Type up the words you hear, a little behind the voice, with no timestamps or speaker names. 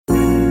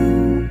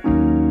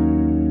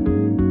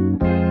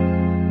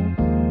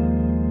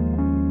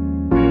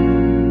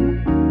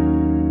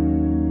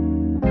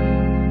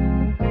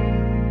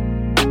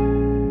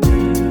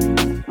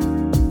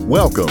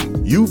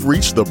Welcome. You've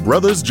reached the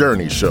Brothers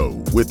Journey Show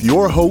with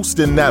your host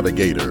and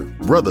navigator,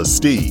 Brother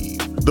Steve.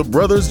 The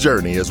Brothers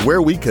Journey is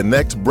where we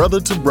connect brother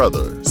to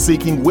brother,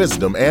 seeking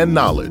wisdom and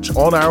knowledge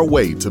on our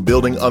way to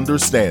building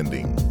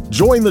understanding.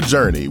 Join the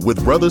journey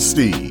with Brother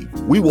Steve.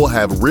 We will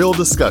have real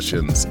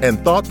discussions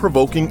and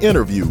thought-provoking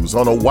interviews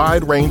on a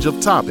wide range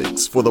of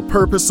topics for the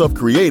purpose of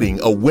creating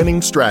a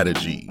winning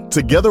strategy.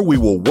 Together we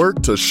will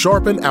work to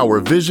sharpen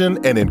our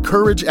vision and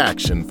encourage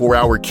action for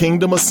our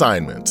kingdom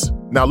assignment.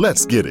 Now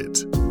let's get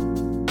it.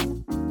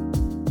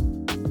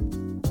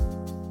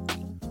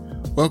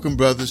 Welcome,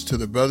 brothers, to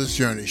the Brothers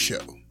Journey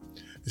Show.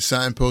 The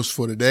signpost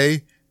for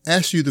today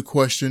asks you the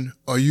question,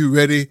 are you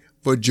ready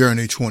for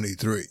Journey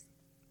 23?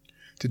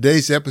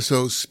 Today's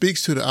episode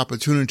speaks to the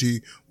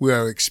opportunity we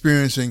are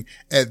experiencing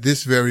at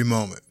this very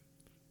moment.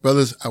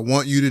 Brothers, I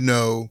want you to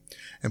know,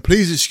 and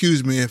please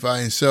excuse me if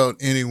I insult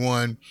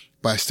anyone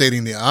by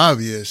stating the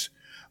obvious,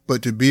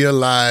 but to be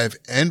alive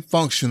and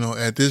functional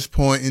at this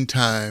point in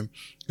time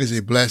is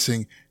a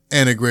blessing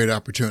and a great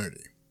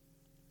opportunity.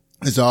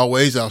 As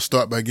always, I'll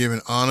start by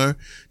giving honor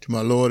to my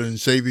Lord and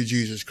Savior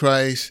Jesus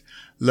Christ,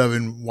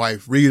 loving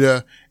wife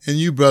Rita, and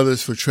you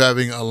brothers for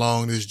traveling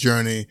along this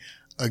journey.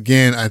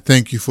 Again, I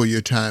thank you for your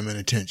time and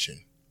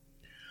attention.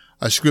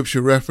 Our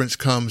scripture reference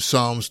comes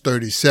Psalms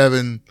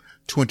 37,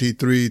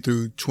 23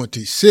 through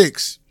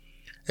 26.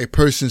 A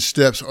person's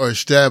steps are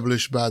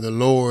established by the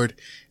Lord,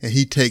 and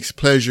he takes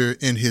pleasure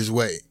in his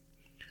way.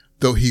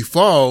 Though he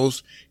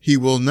falls, he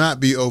will not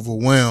be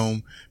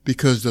overwhelmed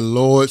because the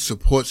Lord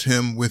supports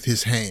him with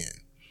his hand.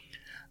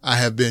 I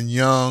have been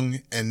young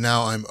and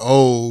now I'm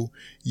old,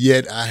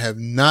 yet I have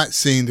not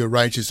seen the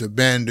righteous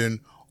abandoned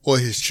or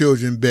his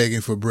children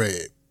begging for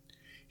bread.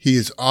 He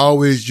is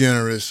always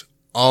generous,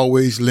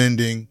 always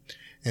lending,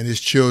 and his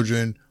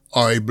children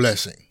are a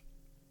blessing.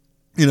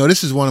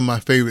 This is one of my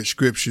favorite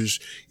scriptures.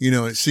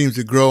 It seems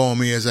to grow on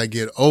me as I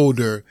get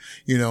older,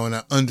 and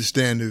I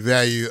understand the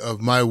value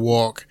of my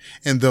walk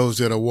and those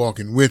that are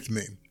walking with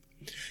me.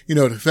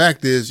 The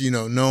fact is,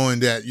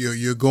 knowing that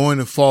you're going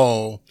to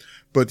fall,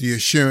 but the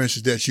assurance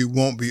is that you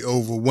won't be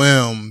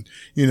overwhelmed,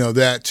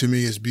 that to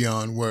me is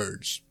beyond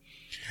words.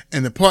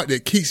 And the part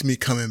that keeps me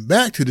coming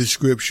back to the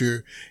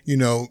scripture,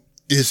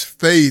 is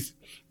faith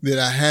that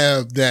I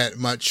have that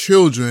my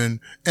children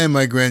and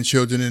my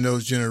grandchildren in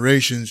those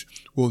generations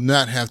will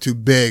not have to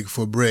beg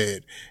for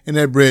bread. And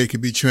that bread could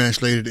be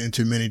translated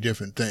into many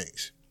different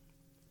things.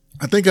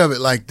 I think of it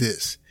like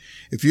this.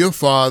 If your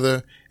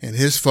father and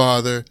his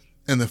father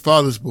and the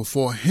fathers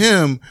before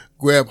him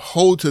grab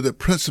hold to the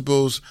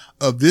principles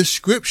of this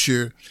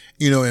scripture,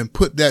 and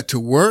put that to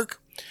work,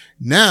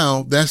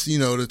 now that's,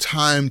 the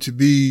time to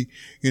be,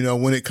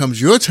 when it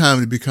comes your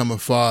time to become a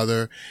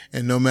father,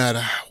 and no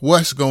matter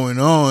what's going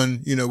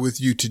on,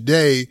 with you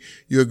today,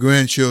 your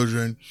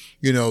grandchildren,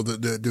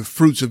 the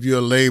fruits of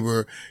your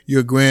labor,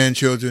 your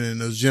grandchildren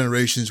and those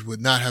generations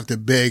would not have to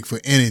beg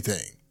for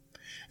anything.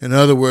 In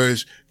other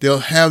words, they'll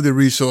have the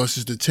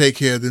resources to take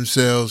care of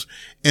themselves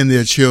and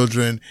their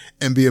children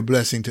and be a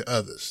blessing to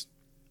others.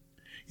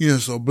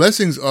 So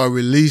blessings are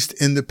released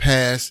in the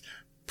past,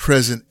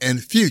 present,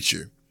 and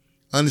future.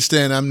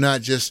 Understand, I'm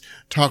not just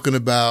talking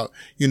about,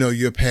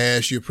 your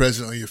past, your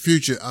present, or your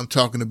future. I'm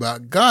talking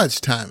about God's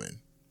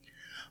timing.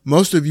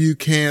 Most of you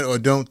can't or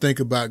don't think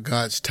about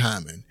God's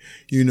timing.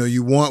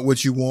 You want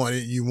what you want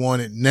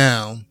it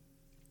now.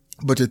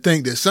 But to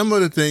think that some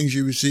of the things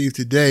you receive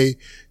today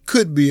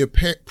could be a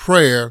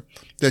prayer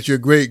that your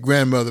great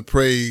grandmother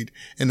prayed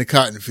in the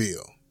cotton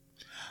field.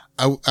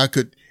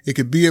 It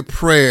could be a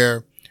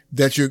prayer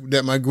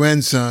that my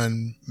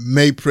grandson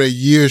may pray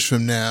years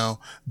from now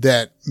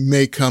that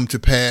may come to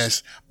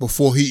pass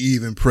before he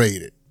even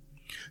prayed it.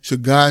 So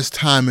God's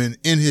timing,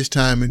 in his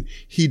timing,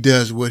 he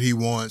does what he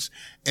wants.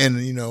 And,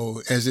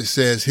 as it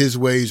says, his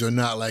ways are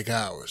not like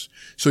ours.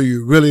 So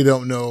you really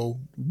don't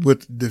know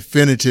with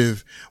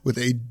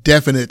a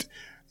definite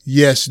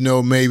yes,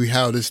 no, maybe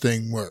how this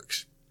thing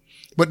works.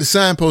 But the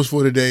signpost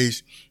for today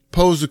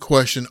pose the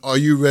question, are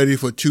you ready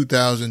for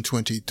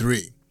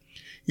 2023?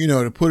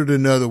 To put it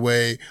another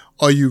way,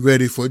 are you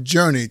ready for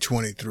Journey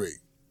 23?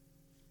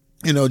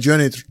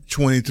 Journey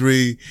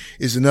 23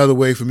 is another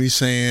way for me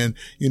saying,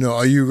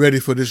 are you ready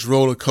for this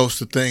roller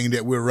coaster thing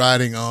that we're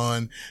riding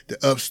on, the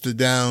ups, the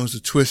downs, the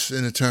twists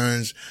and the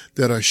turns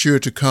that are sure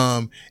to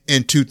come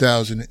in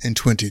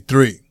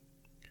 2023?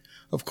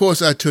 Of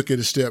course, I took it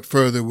a step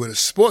further with a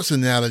sports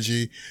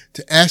analogy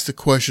to ask the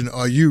question,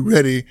 are you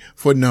ready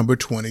for number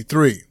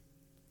 23?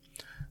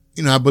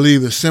 I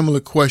believe a similar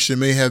question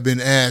may have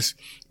been asked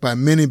by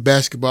many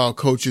basketball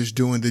coaches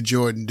during the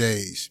Jordan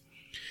days.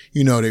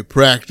 They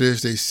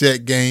practiced, they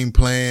set game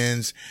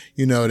plans,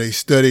 they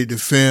studied the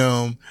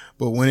film,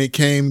 but when it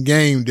came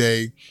game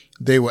day,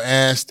 they were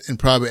asked and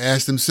probably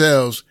asked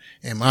themselves,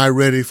 am I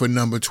ready for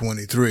number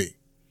 23?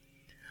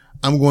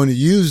 I'm going to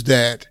use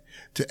that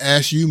to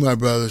ask you, my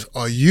brothers,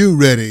 are you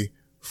ready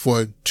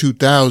for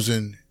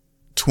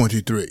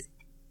 2023?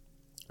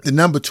 The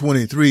number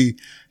 23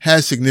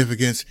 has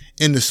significance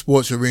in the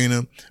sports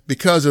arena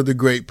because of the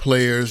great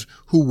players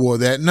who wore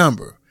that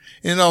number.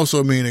 and it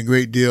also means a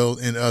great deal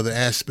in other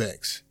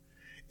aspects.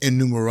 In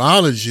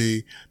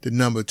numerology, the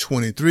number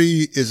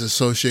 23 is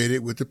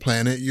associated with the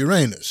planet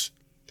Uranus.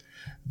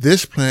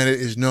 This planet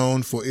is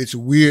known for its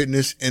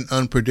weirdness and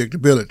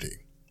unpredictability.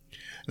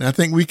 And I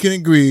think we can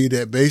agree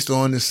that based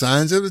on the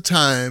signs of the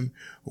time,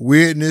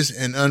 weirdness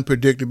and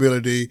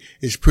unpredictability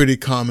is pretty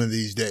common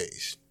these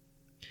days.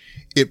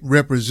 It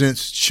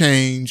represents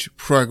change,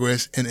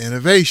 progress, and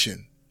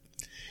innovation.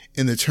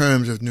 In the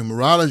terms of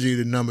numerology,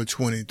 the number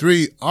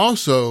 23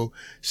 also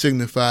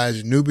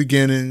signifies new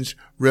beginnings,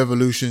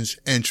 revolutions,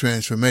 and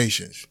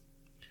transformations.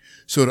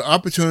 So the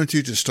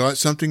opportunity to start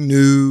something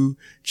new,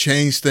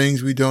 change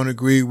things we don't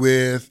agree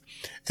with,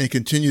 and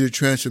continue the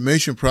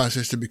transformation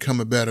process to become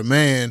a better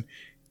man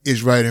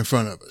is right in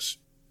front of us.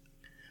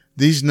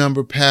 These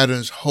number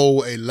patterns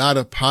hold a lot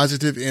of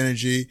positive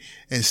energy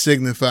and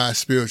signify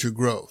spiritual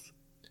growth.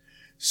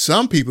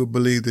 Some people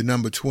believe the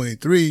number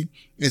 23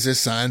 is a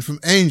sign from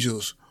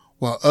angels,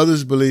 while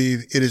others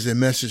believe it is a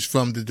message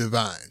from the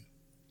divine.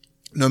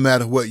 No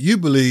matter what you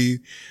believe,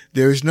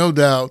 there is no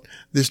doubt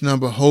this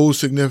number holds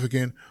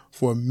significance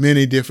for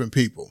many different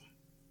people.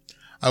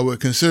 I would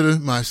consider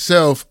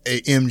myself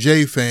a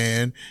MJ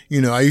fan.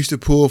 I used to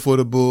pull for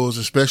the Bulls,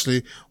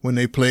 especially when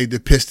they played the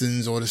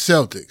Pistons or the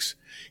Celtics.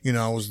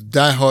 I was a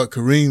diehard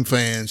Kareem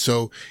fan,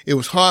 so it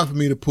was hard for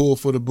me to pull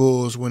for the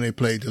Bulls when they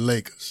played the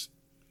Lakers.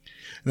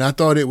 And I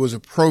thought it was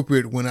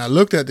appropriate when I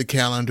looked at the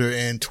calendar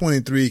and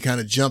 23 kind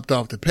of jumped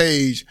off the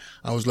page.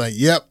 I was like,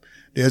 yep,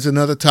 there's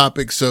another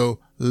topic, so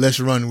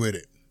let's run with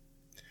it.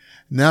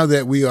 Now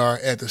that we are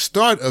at the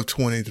start of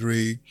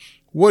 23,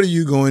 what are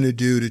you going to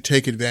do to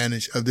take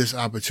advantage of this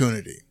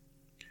opportunity?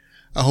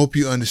 I hope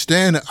you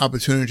understand the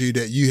opportunity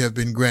that you have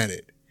been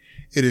granted.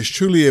 It is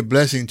truly a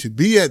blessing to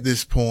be at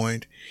this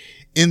point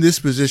in this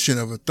position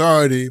of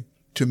authority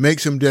to make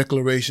some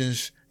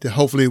declarations that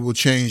hopefully will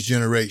change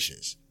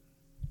generations.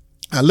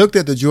 I looked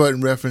at the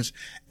Jordan reference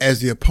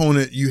as the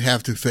opponent you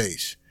have to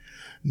face.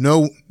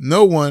 No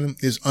one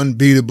is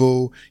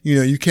unbeatable.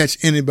 You catch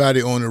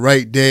anybody on the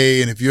right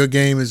day, and if your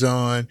game is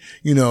on,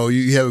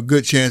 you have a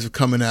good chance of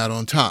coming out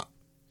on top.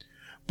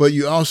 But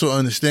you also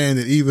understand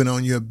that even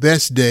on your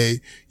best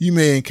day, you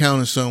may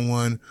encounter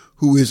someone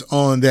who is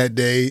on that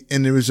day,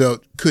 and the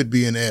result could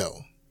be an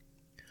L.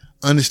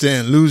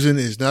 Understand, losing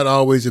is not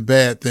always a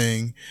bad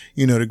thing.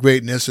 The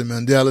great Nelson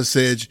Mandela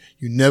said,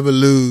 you never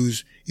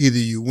lose. Either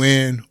you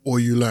win or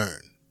you learn.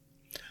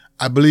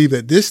 I believe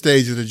at this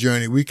stage of the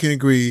journey, we can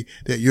agree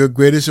that your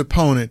greatest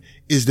opponent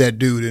is that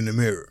dude in the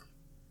mirror.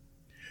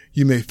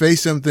 You may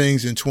face some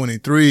things in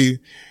 23,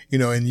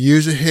 in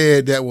years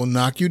ahead that will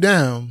knock you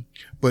down.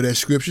 But as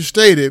scripture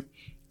stated,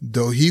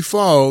 though he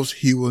falls,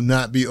 he will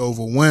not be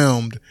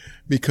overwhelmed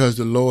because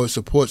the Lord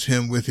supports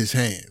him with his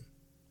hand.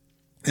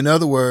 In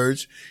other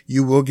words,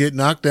 you will get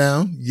knocked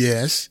down,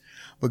 yes,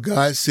 but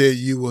God said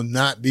you will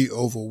not be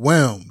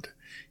overwhelmed.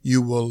 You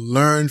will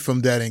learn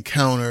from that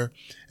encounter,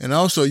 and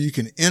also you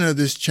can enter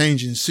this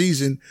changing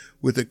season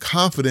with the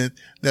confidence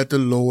that the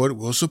Lord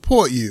will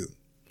support you.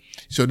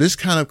 So this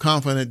kind of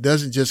confidence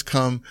doesn't just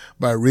come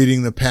by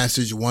reading the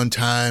passage one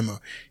time or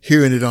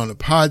hearing it on a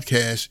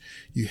podcast.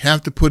 You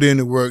have to put in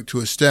the work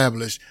to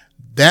establish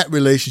that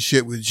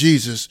relationship with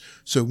Jesus,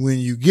 so when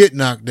you get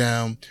knocked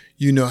down,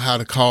 you know how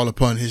to call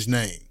upon his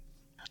name.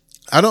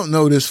 I don't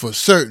know this for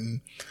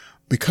certain,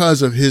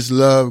 because of his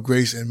love,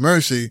 grace, and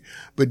mercy.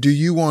 But do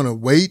you want to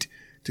wait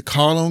to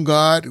call on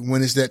God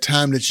when it's that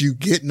time that you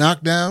get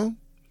knocked down?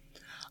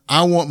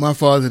 I want my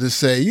father to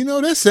say,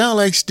 that sound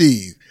like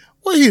Steve.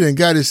 What he done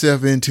got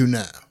himself into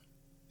now?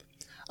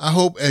 I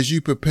hope as you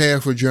prepare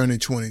for Journey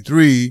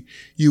 23,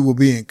 you will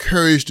be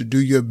encouraged to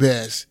do your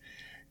best,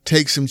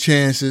 take some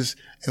chances,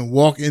 and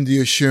walk in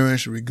the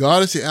assurance,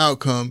 regardless of the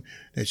outcome,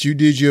 that you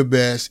did your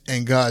best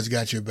and God's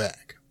got your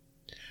back.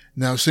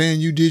 Now,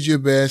 saying you did your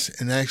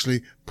best and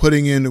actually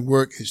putting in the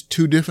work is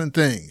two different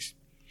things.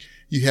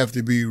 You have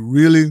to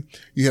really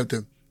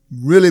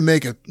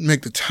make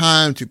the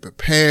time to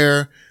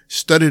prepare,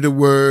 study the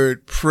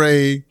word,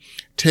 pray,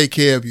 take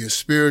care of your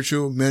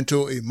spiritual,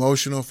 mental,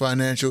 emotional,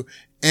 financial,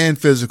 and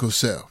physical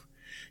self.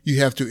 You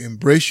have to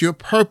embrace your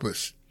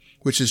purpose,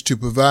 which is to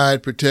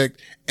provide,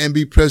 protect, and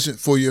be present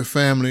for your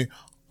family,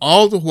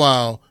 all the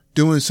while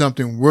doing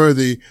something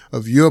worthy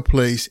of your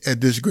place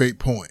at this great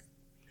point.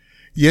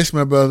 Yes,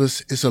 my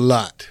brothers, it's a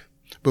lot,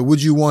 but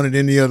would you want it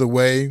any other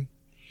way?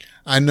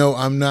 I know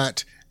I'm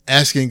not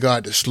asking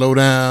God to slow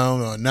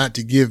down or not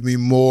to give me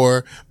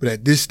more, but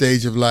at this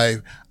stage of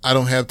life, I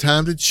don't have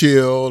time to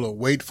chill or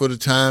wait for the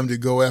time to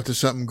go after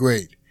something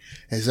great.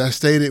 As I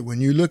stated,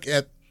 when you look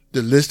at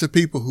the list of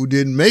people who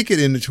didn't make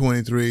it into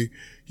 23,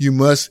 you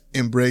must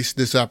embrace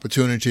this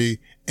opportunity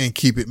and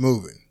keep it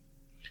moving.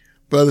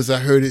 Brothers, I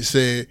heard it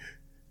said,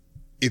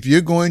 if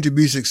you're going to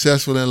be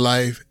successful in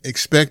life,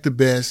 expect the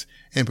best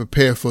and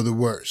prepare for the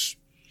worst.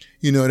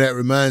 That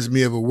reminds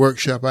me of a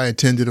workshop I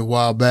attended a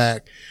while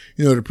back.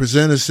 The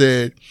presenter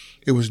said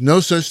it was no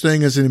such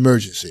thing as an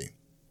emergency.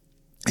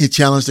 He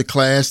challenged the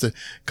class to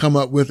come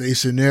up with a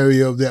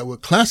scenario that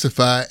would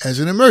classify as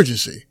an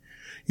emergency.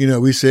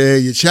 We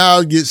said, your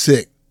child gets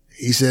sick.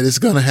 He said it's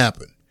going to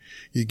happen.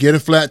 You get a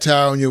flat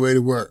tire on your way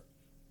to work.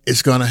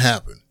 It's going to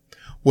happen.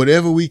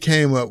 Whatever we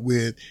came up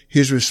with,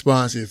 his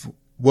response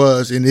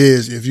was and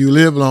is, if you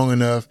live long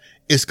enough,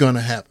 it's going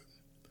to happen.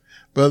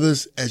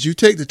 Brothers, as you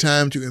take the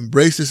time to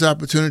embrace this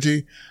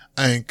opportunity,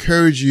 I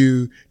encourage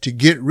you to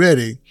get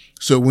ready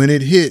so when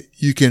it hit,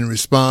 you can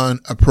respond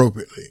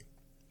appropriately.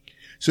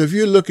 So if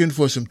you're looking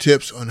for some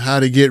tips on how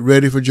to get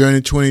ready for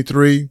Journey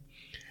 23,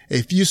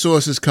 a few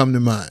sources come to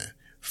mind.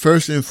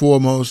 First and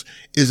foremost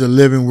is a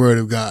living Word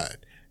of God.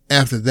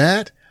 After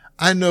that,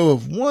 I know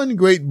of one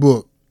great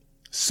book,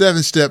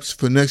 7 Steps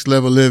for Next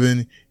Level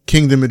Living,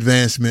 Kingdom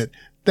Advancement,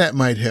 that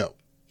might help.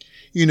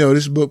 You know,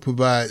 this book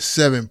provides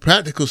 7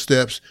 practical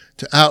steps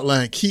to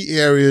outline key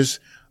areas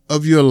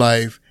of your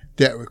life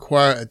that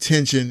require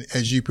attention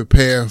as you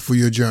prepare for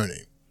your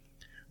journey.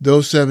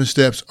 Those 7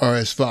 steps are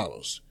as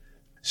follows.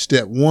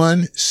 Step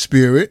 1,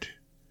 spirit.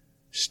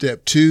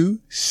 Step 2,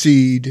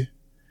 seed.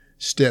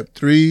 Step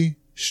 3,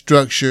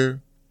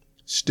 structure.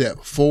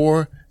 Step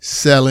 4,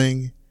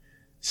 selling.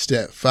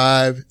 Step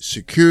 5,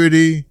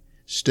 security.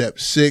 Step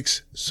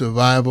 6,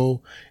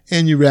 survival.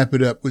 And you wrap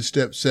it up with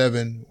step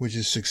 7, which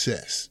is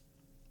success.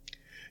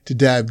 To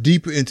dive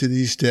deeper into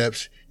these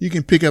steps, you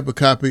can pick up a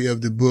copy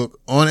of the book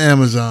on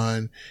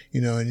Amazon,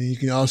 and you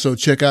can also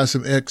check out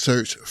some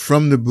excerpts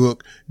from the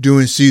book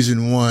during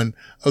season 1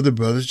 of the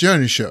Brothers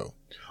Journey Show.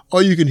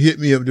 Or you can hit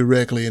me up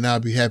directly and I'll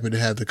be happy to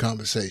have the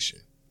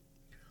conversation.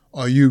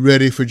 Are you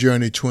ready for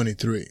Journey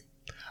 23?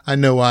 I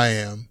know I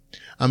am.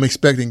 I'm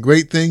expecting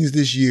great things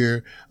this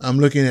year. I'm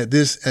looking at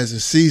this as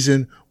a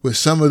season where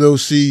some of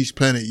those seeds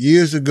planted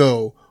years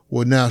ago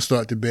will now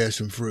start to bear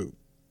some fruit.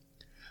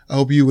 I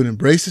hope you would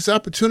embrace this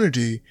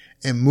opportunity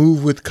and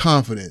move with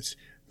confidence.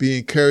 Be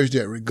encouraged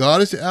that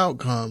regardless of the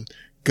outcome,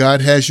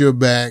 God has your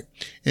back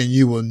and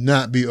you will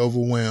not be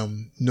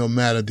overwhelmed no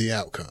matter the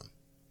outcome.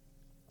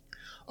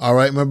 All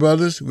right, my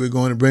brothers, we're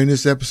going to bring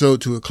this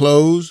episode to a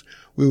close.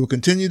 We will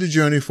continue the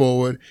journey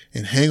forward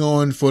and hang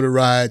on for the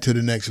ride to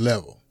the next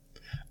level.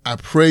 I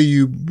pray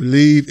you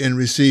believe and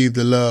receive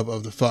the love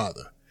of the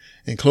Father.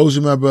 In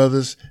closing, my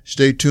brothers,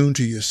 stay tuned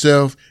to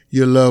yourself,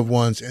 your loved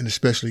ones, and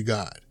especially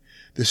God.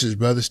 This is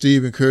Brother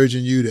Steve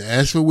encouraging you to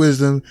ask for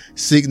wisdom,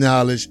 seek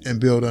knowledge,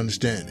 and build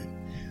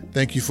understanding.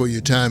 Thank you for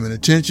your time and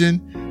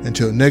attention.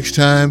 Until next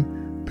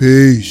time,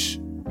 peace.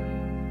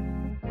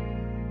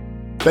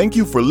 Thank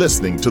you for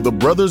listening to the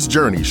Brothers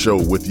Journey Show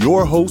with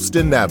your host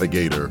and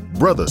navigator,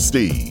 Brother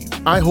Steve.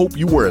 I hope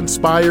you were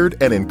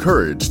inspired and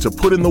encouraged to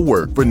put in the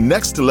work for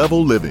next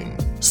level living.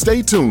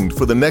 Stay tuned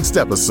for the next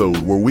episode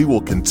where we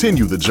will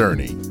continue the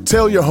journey.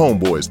 Tell your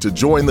homeboys to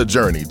join the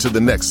journey to the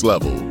next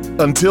level.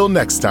 Until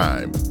next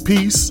time,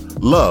 peace,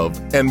 love,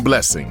 and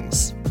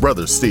blessings.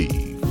 Brother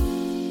Steve.